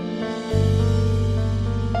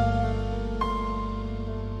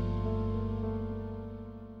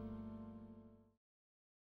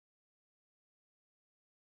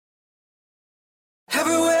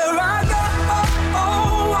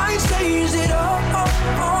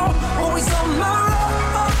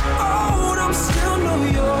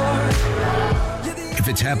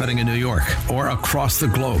 what's happening in New York or across the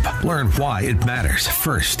globe. Learn why it matters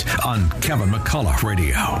first on Kevin McCullough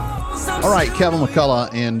Radio. All right, Kevin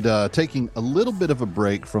McCullough, and taking a little bit of a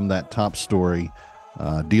break from that top story,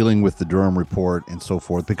 dealing with the Durham report and so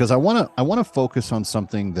forth, because I want to focus on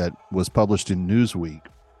something that was published in Newsweek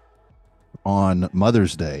on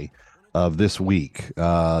Mother's Day of this week,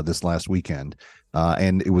 this last weekend.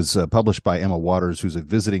 And it was published by Emma Waters, who's a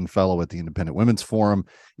visiting fellow at the Independent Women's Forum.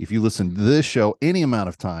 If you listen to this show any amount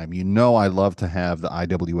of time, you know I love to have the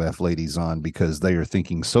IWF ladies on because they are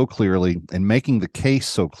thinking so clearly and making the case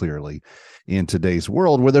so clearly in today's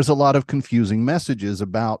world where there's a lot of confusing messages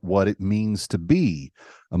about what it means to be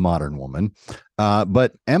a modern woman.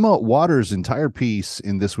 But Emma Waters' entire piece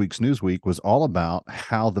in this week's Newsweek was all about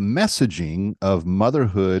how the messaging of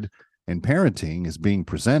motherhood and parenting is being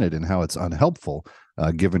presented and how it's unhelpful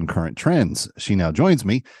given current trends. She now joins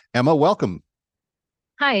me. Emma, welcome.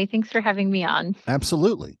 Hi, thanks for having me on.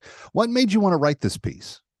 Absolutely. What made you want to write this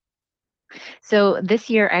piece? So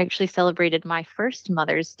this year I actually celebrated my first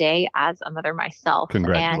Mother's Day as a mother myself.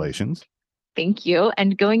 Congratulations. Thank you.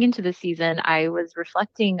 And going into the season, I was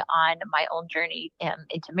reflecting on my own journey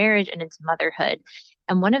into marriage and into motherhood.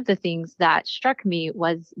 And one of the things that struck me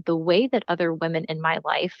was the way that other women in my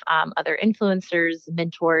life, other influencers,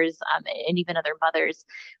 mentors, and even other mothers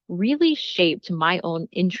really shaped my own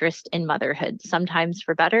interest in motherhood, sometimes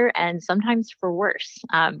for better and sometimes for worse.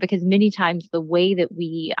 Because many times the way that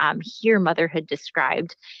we hear motherhood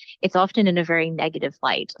described, it's often in a very negative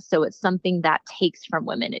light. So it's something that takes from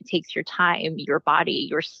women. It takes your time, your body,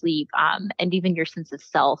 your sleep, and even your sense of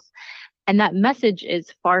self. And that message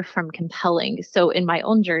is far from compelling. So in my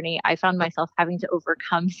own journey, I found myself having to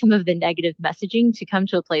overcome some of the negative messaging to come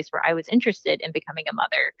to a place where I was interested in becoming a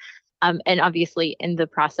mother. And obviously in the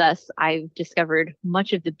process, I've discovered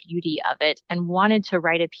much of the beauty of it and wanted to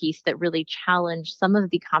write a piece that really challenged some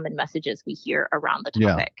of the common messages we hear around the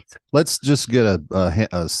topic. Yeah. Let's just get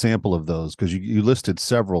a sample of those because you listed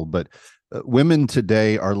several, but women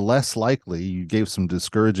today are less likely, you gave some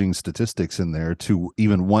discouraging statistics in there, to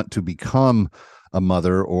even want to become a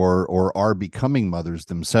mother or are becoming mothers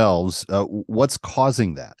themselves. What's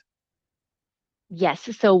causing that? Yes.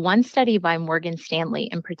 So one study by Morgan Stanley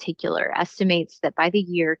in particular estimates that by the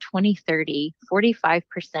year 2030, 45%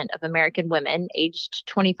 of American women aged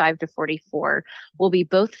 25 to 44 will be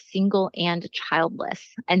both single and childless.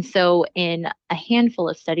 And so in a handful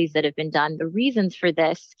of studies that have been done, the reasons for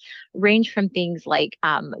this range from things like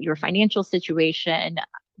your financial situation,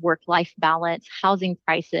 work-life balance, housing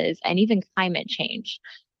prices, and even climate change.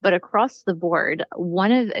 But across the board,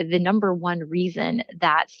 one of the number one reason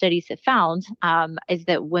that studies have found is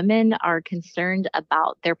that women are concerned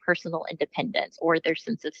about their personal independence or their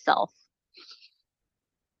sense of self.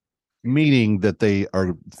 Meaning that they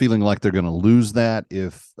are feeling like they're going to lose that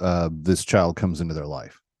if this child comes into their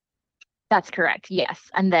life. That's correct. Yes.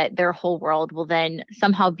 And that their whole world will then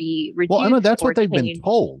somehow be reduced. Well, I know that's what they've changed. been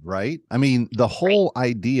told, right? I mean, the whole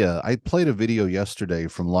idea, I played a video yesterday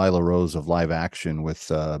from Lila Rose of Live Action with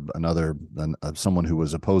someone who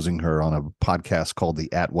was opposing her on a podcast called the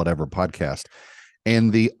At Whatever podcast.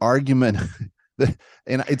 And the argument,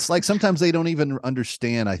 and it's like sometimes they don't even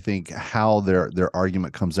understand, I think, how their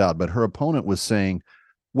argument comes out. But her opponent was saying,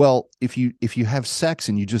 well, if you have sex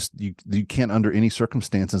and you can't under any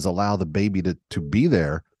circumstances allow the baby to be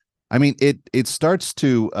there, I mean, it starts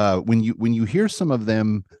to when you hear some of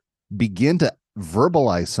them begin to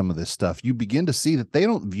verbalize some of this stuff, you begin to see that they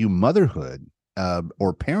don't view motherhood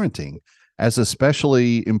or parenting as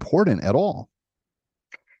especially important at all.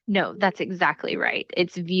 No, that's exactly right.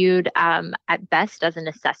 It's viewed at best as a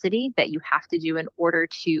necessity that you have to do in order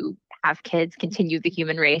to have kids, continue the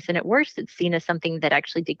human race. And at worst, it's seen as something that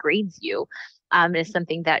actually degrades you, as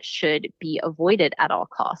something that should be avoided at all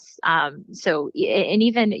costs. And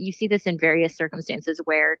even you see this in various circumstances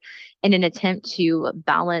where in an attempt to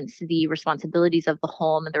balance the responsibilities of the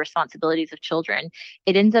home and the responsibilities of children,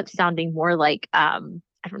 it ends up sounding more like a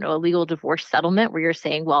legal divorce settlement where you're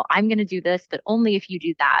saying, well, I'm going to do this, but only if you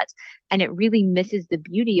do that. And it really misses the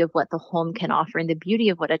beauty of what the home can offer and the beauty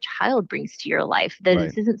of what a child brings to your life. That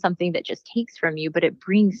This isn't something that just takes from you, but it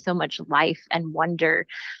brings so much life and wonder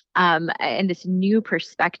and this new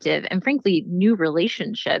perspective and frankly, new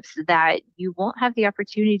relationships that you won't have the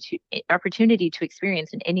opportunity to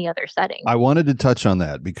experience in any other setting. I wanted to touch on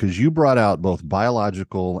that because you brought out both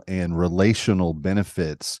biological and relational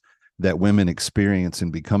benefits that women experience in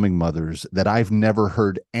becoming mothers that I've never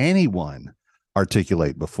heard anyone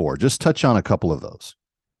articulate before. Just touch on a couple of those.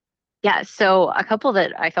 Yeah, so a couple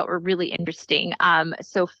that I thought were really interesting.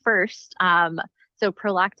 So first, So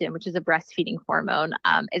prolactin, which is a breastfeeding hormone,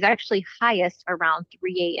 is actually highest around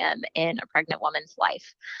 3 a.m. in a pregnant woman's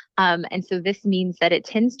life. And so this means that it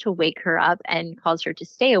tends to wake her up and cause her to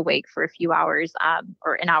stay awake for a few hours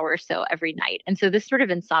or an hour or so every night. And so this sort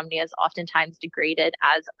of insomnia is oftentimes degraded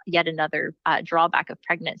as yet another drawback of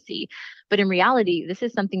pregnancy. But in reality, this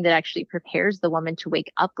is something that actually prepares the woman to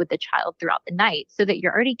wake up with the child throughout the night so that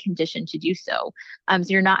you're already conditioned to do so. So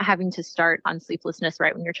you're not having to start on sleeplessness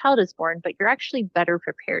right when your child is born, but you're actually better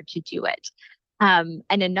prepared to do it. And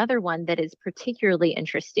another one that is particularly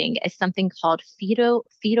interesting is something called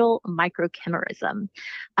fetal microchimerism.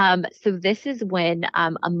 So this is when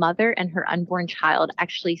a mother and her unborn child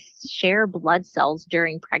actually share blood cells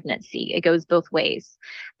during pregnancy. It goes both ways.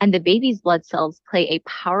 And the baby's blood cells play a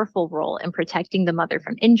powerful role in protecting the mother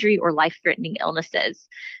from injury or life-threatening illnesses.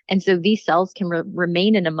 And so these cells can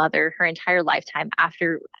remain in a mother her entire lifetime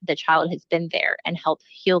after the child has been there and help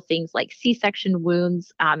heal things like C-section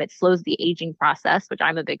wounds. It slows the aging process, which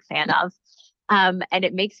I'm a big fan of. And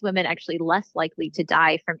it makes women actually less likely to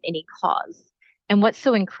die from any cause. And what's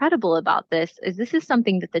so incredible about this is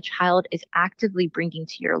something that the child is actively bringing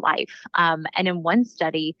to your life. And in one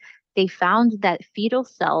study, they found that fetal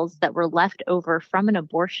cells that were left over from an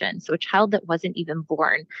abortion, so a child that wasn't even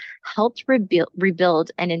born, helped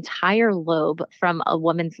rebuild an entire lobe from a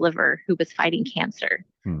woman's liver who was fighting cancer.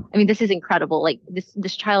 I mean, this is incredible. Like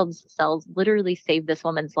this child's cells literally saved this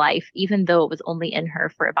woman's life, even though it was only in her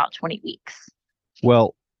for about 20 weeks.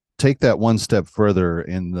 Well, take that one step further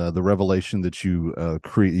in the revelation that you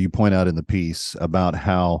point out in the piece about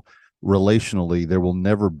how relationally there will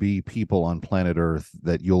never be people on planet Earth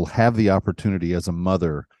that you'll have the opportunity as a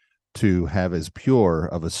mother to have as pure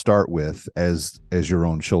of a start with as your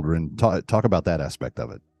own children. Talk about that aspect of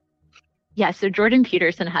it. Yeah, so Jordan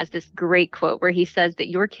Peterson has this great quote where he says that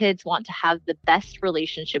your kids want to have the best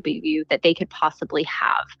relationship with you that they could possibly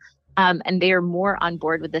have. And they are more on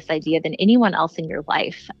board with this idea than anyone else in your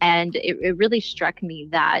life. And it really struck me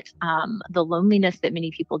that the loneliness that many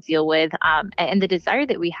people deal with and the desire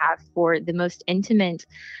that we have for the most intimate,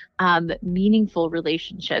 meaningful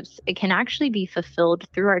relationships, it can actually be fulfilled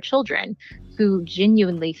through our children who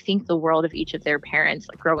genuinely think the world of each of their parents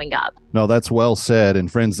growing up. No, that's well said.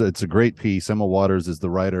 And friends, it's a great piece. Emma Waters is the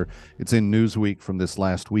writer. It's in Newsweek from this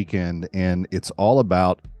last weekend, and it's all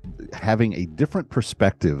about having a different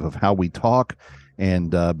perspective of how we talk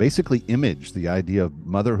and basically image the idea of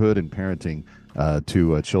motherhood and parenting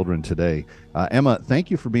to children today. Emma,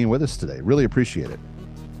 thank you for being with us today. Really appreciate it.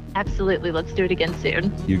 Absolutely. Let's do it again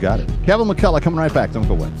soon. You got it. Kevin McCullough coming right back. Don't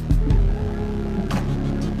go away.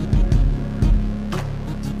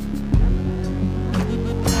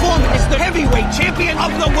 Is the heavyweight champion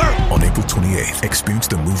of the world. On April 28th, experience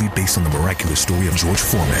the movie based on the miraculous story of George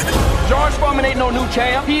Foreman. George Foreman ain't no new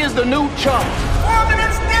champ. He is the new chump. 4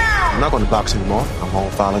 minutes down. I'm not going to box anymore. I'm home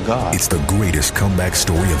following God. It's the greatest comeback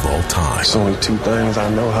story of all time. There's only two things I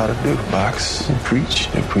know how to do. Box and preach.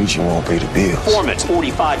 And preaching won't pay the bills. Foreman's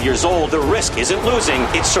 45 years old. The risk isn't losing,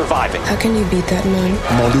 it's surviving. How can you beat that man?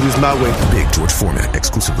 I'm going to do this my way. Big George Foreman,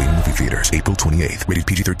 exclusively in movie theaters. April 28th. Rated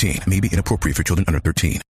PG-13. May be inappropriate for children under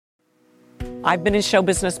 13. I've been in show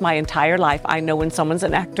business my entire life. I know when someone's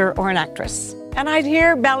an actor or an actress. And I'd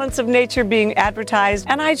hear Balance of Nature being advertised,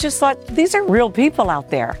 and I just thought, these are real people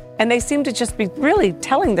out there. And they seem to just be really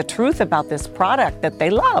telling the truth about this product that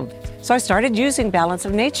they love. So I started using Balance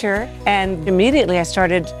of Nature, and immediately I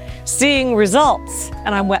started seeing results.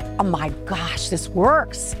 And I went, oh my gosh, this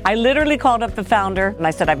works. I literally called up the founder, and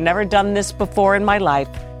I said, I've never done this before in my life.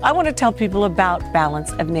 I want to tell people about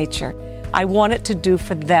Balance of Nature. I want it to do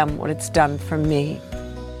for them what it's done for me.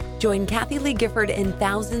 Join Kathy Lee Gifford and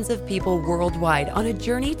thousands of people worldwide on a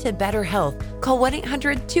journey to better health. Call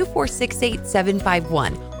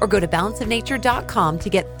 1-800-246-8751 or go to balanceofnature.com to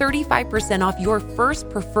get 35% off your first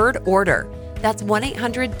preferred order. That's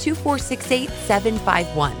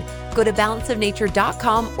 1-800-246-8751. Go to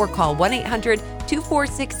balanceofnature.com or call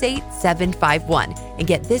 1-800-246-8751 and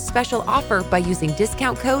get this special offer by using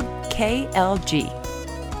discount code KLG.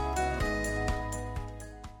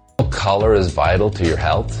 Color is vital to your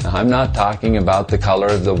health. I'm not talking about the color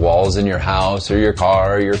of the walls in your house or your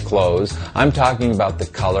car or your clothes. I'm talking about the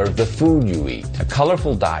color of the food you eat. A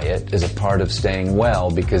colorful diet is a part of staying well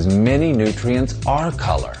because many nutrients are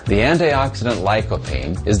color. The antioxidant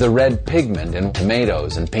lycopene is the red pigment in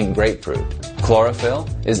tomatoes and pink grapefruit. Chlorophyll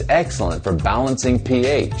is excellent for balancing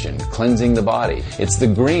pH and cleansing the body. It's the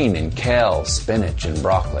green in kale, spinach, and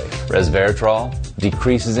broccoli. Resveratrol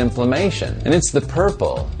decreases inflammation, and it's the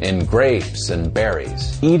purple in grapes and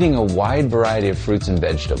berries. Eating a wide variety of fruits and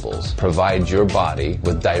vegetables provides your body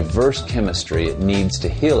with diverse chemistry it needs to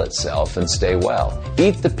heal itself and stay well.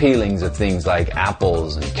 Eat the peelings of things like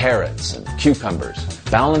apples and carrots and cucumbers.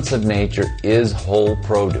 Balance of Nature is whole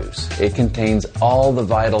produce. It contains all the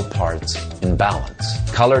vital parts in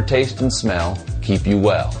balance. Color, taste, and smell keep you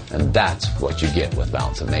well, and that's what you get with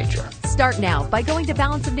Balance of Nature. Start now by going to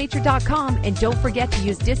balanceofnature.com and don't forget to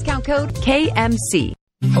use discount code KMC.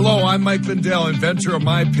 Hello, I'm Mike Lindell, inventor of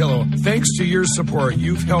MyPillow. Thanks to your support,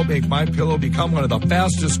 you've helped make MyPillow become one of the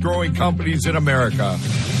fastest growing companies in America.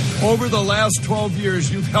 Over the last 12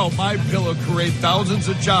 years, you've helped MyPillow create thousands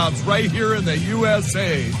of jobs right here in the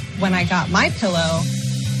USA. When I got MyPillow,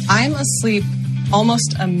 I'm asleep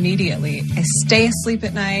almost immediately. I stay asleep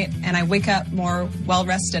at night and I wake up more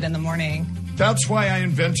well-rested in the morning. That's why I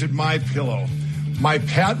invented MyPillow. My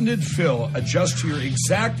patented fill adjusts to your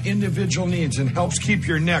exact individual needs and helps keep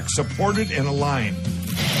your neck supported and aligned.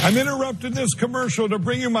 I'm interrupting this commercial to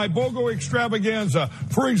bring you my BOGO extravaganza.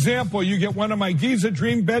 For example, you get one of my Giza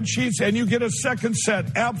Dream bed sheets and you get a second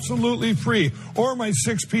set absolutely free. Or my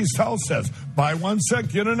 6-piece towel sets. Buy one set,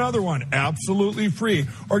 get another one absolutely free.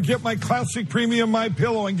 Or get my classic premium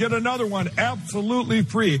MyPillow and get another one absolutely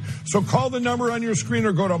free. So call the number on your screen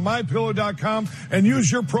or go to MyPillow.com and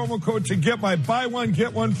use your promo code to get my buy one,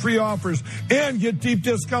 get one free offers and get deep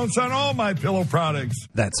discounts on all MyPillow products.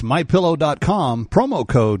 That's MyPillow.com, promo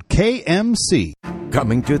code KMC.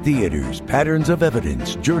 Coming to theaters, Patterns of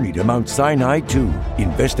Evidence, Journey to Mount Sinai 2.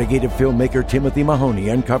 Investigative filmmaker Timothy Mahoney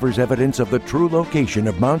uncovers evidence of the true location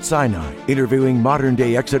of Mount Sinai, interviewing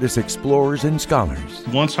modern-day Exodus explorers and scholars.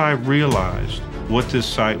 Once I realized what this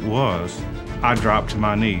site was, I dropped to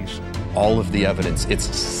my knees. All of the evidence, it's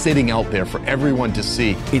sitting out there for everyone to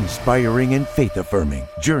see. Inspiring and faith-affirming.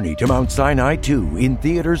 Journey to Mount Sinai 2 in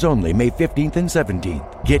theaters only May 15th and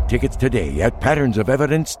 17th. Get tickets today at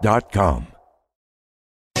patternsofevidence.com.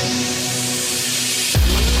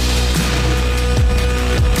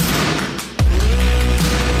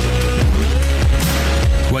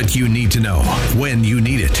 What you need to know when you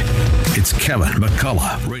need it. It's Kevin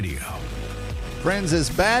McCullough Radio. Friends, as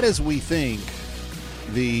bad as we think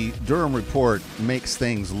the Durham report makes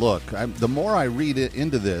things look, the more I read it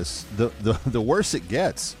into this, the worse it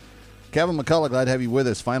gets. Kevin McCullough, glad to have you with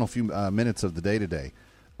us. Final few minutes of the day today.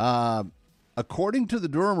 According to the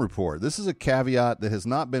Durham report, this is a caveat that has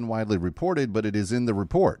not been widely reported, but it is in the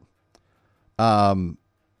report. According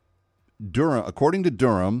to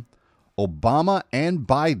Durham, Obama and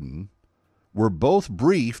Biden were both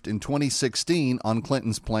briefed in 2016 on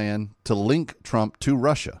Clinton's plan to link Trump to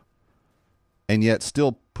Russia, and yet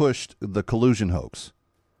still pushed the collusion hoax.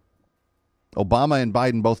 Obama and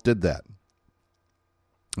Biden both did that.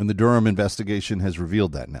 And the Durham investigation has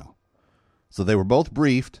revealed that now. So they were both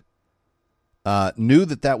briefed, knew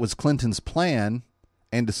that was Clinton's plan,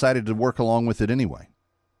 and decided to work along with it anyway,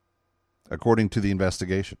 according to the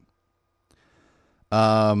investigation.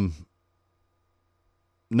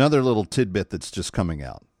 Another little tidbit that's just coming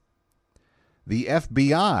out. The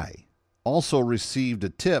FBI also received a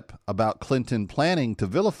tip about Clinton planning to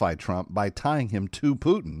vilify Trump by tying him to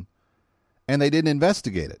Putin, and they didn't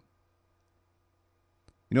investigate it.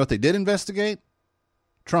 You know what they did investigate?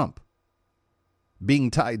 Trump being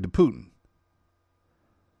tied to Putin.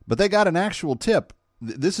 But they got an actual tip.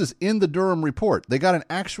 This is in the Durham report. They got an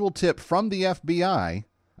actual tip from the FBI.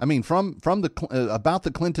 About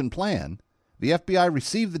the Clinton plan. The FBI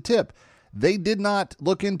received the tip. They did not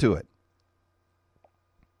look into it.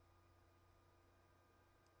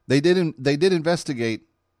 They did investigate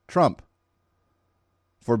Trump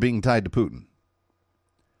for being tied to Putin,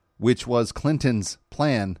 which was Clinton's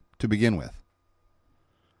plan to begin with.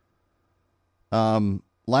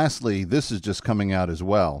 Lastly, this is just coming out as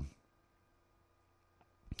well.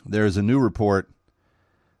 There is a new report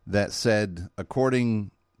that said,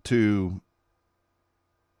 according to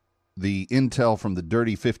the intel from the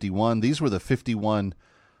Dirty 51, these were the 51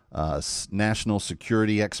 national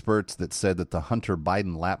security experts that said that the Hunter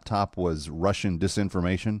Biden laptop was Russian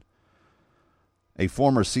disinformation. A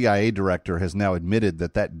former CIA director has now admitted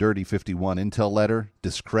that Dirty 51 intel letter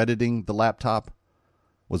discrediting the laptop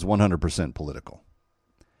was 100% political.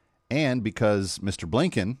 And because Mr.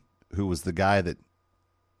 Blinken, who was the guy that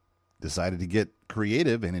decided to get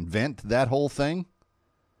creative and invent that whole thing,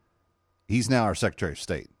 he's now our Secretary of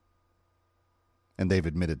State. And they've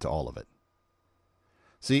admitted to all of it.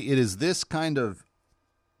 See, it is this kind of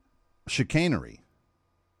chicanery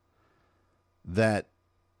that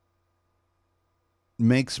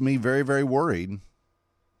makes me very, very worried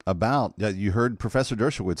about, you heard Professor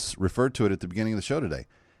Dershowitz refer to it at the beginning of the show today.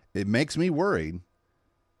 It makes me worried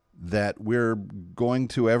that we're going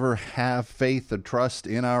to ever have faith or trust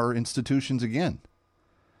in our institutions again.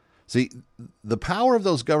 See, the power of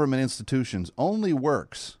those government institutions only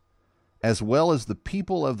works as well as the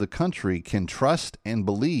people of the country can trust and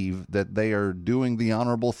believe that they are doing the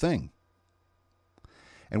honorable thing.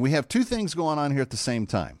 And we have two things going on here at the same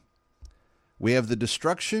time. We have the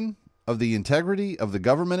destruction of the integrity of the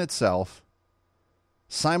government itself,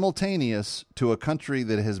 simultaneous to a country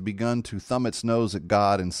that has begun to thumb its nose at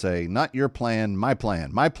God and say, not your plan, my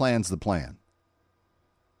plan. My plan's the plan.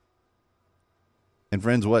 And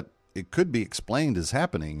friends, what it could be explained as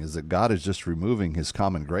happening is that God is just removing his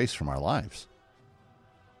common grace from our lives.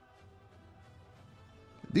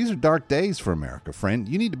 These are dark days for America, friend.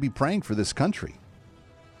 You need to be praying for this country.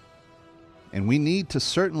 And we need to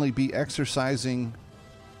certainly be exercising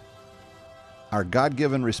our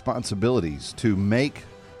God-given responsibilities to make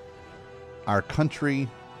our country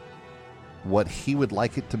what he would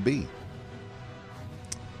like it to be.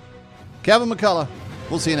 Kevin McCullough,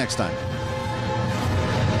 we'll see you next time.